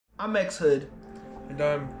I'm X Hood. And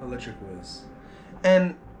I'm Electric Wiz.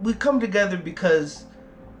 And we come together because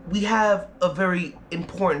we have a very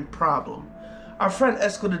important problem. Our friend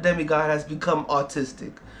Esco the Demigod has become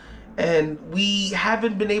autistic, and we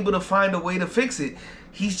haven't been able to find a way to fix it.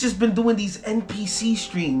 He's just been doing these NPC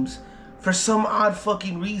streams for some odd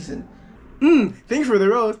fucking reason. Thanks for the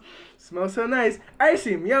rose. Smells so nice. Ice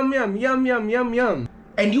cream, yum, yum, yum, yum, yum, yum.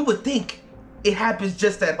 And you would think it happens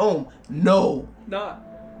just at home. No.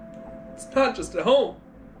 It's not just at home.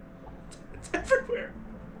 It's everywhere.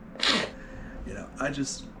 You know, I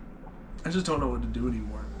just don't know what to do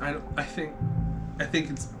anymore. I think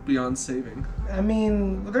it's beyond saving. I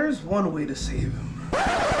mean, there's one way to save him.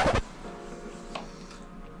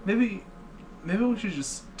 Maybe we should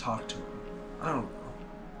just talk to him. I don't know.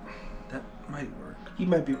 That might work. You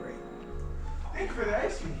might be right. Thank you for the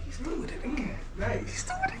ice cream. He's doing it again. Nice. He's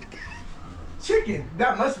doing it again. Chicken.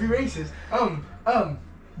 That must be racist.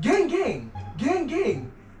 Gang, gang. Gang,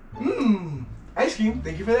 gang. Ice cream.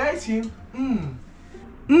 Thank you for the ice cream.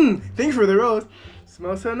 Thanks for the rose.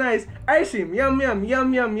 Smells so nice. Ice cream. Yum, yum,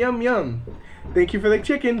 yum, yum, yum, yum. Thank you for the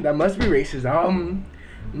chicken. That must be racist.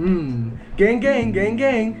 Gang, gang, gang,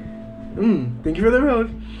 gang. Thank you for the rose.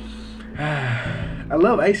 I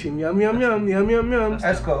love ice cream. Yum, yum, yum, yum, yum, yum.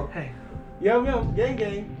 Esco. Hey, Yum, yum, gang,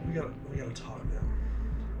 gang. we gotta talk, man.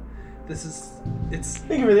 It's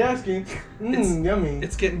Thank you for the ice cream. Yummy.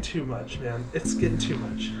 it's getting too much, man. It's getting too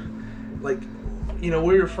much. Like, you know,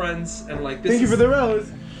 we're your friends, and like this. Thank you for the rose.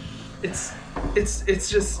 It's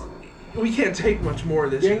just we can't take much more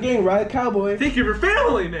of this. Gang, gang, ride cowboy. Think of your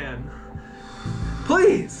family, man.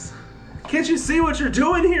 Please, can't you see what you're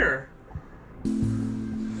doing here?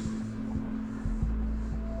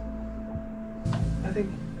 I think.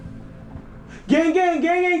 Gang, gang,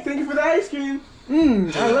 gang, gang. Thank you for the ice cream. I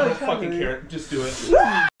love don't fucking care. Just do it.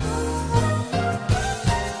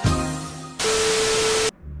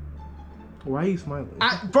 Why are you smiling?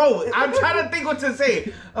 Bro, I'm trying to think what to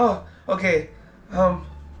say. Oh, okay.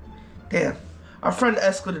 Damn. Our friend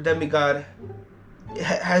Esco the Demigod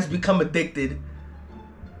has become addicted.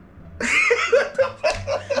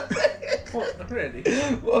 Well, Randy,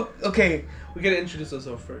 Well, okay. we gotta introduce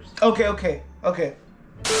ourselves first. Okay.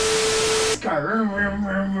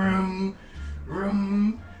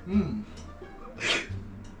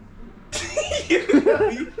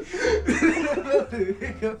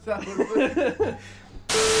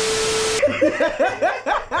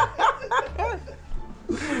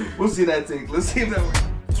 We'll see that take. Let's see if that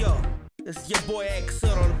works. Yo, it's your boy X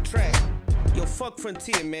on the track. Yo, fuck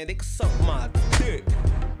Frontier, man. They can suck my dick.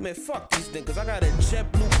 Man, fuck these niggas. I got a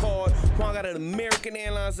JetBlue card. I got an American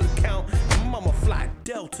Airlines account. My mama fly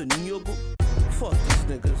Delta, nigga. Fuck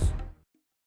these niggas.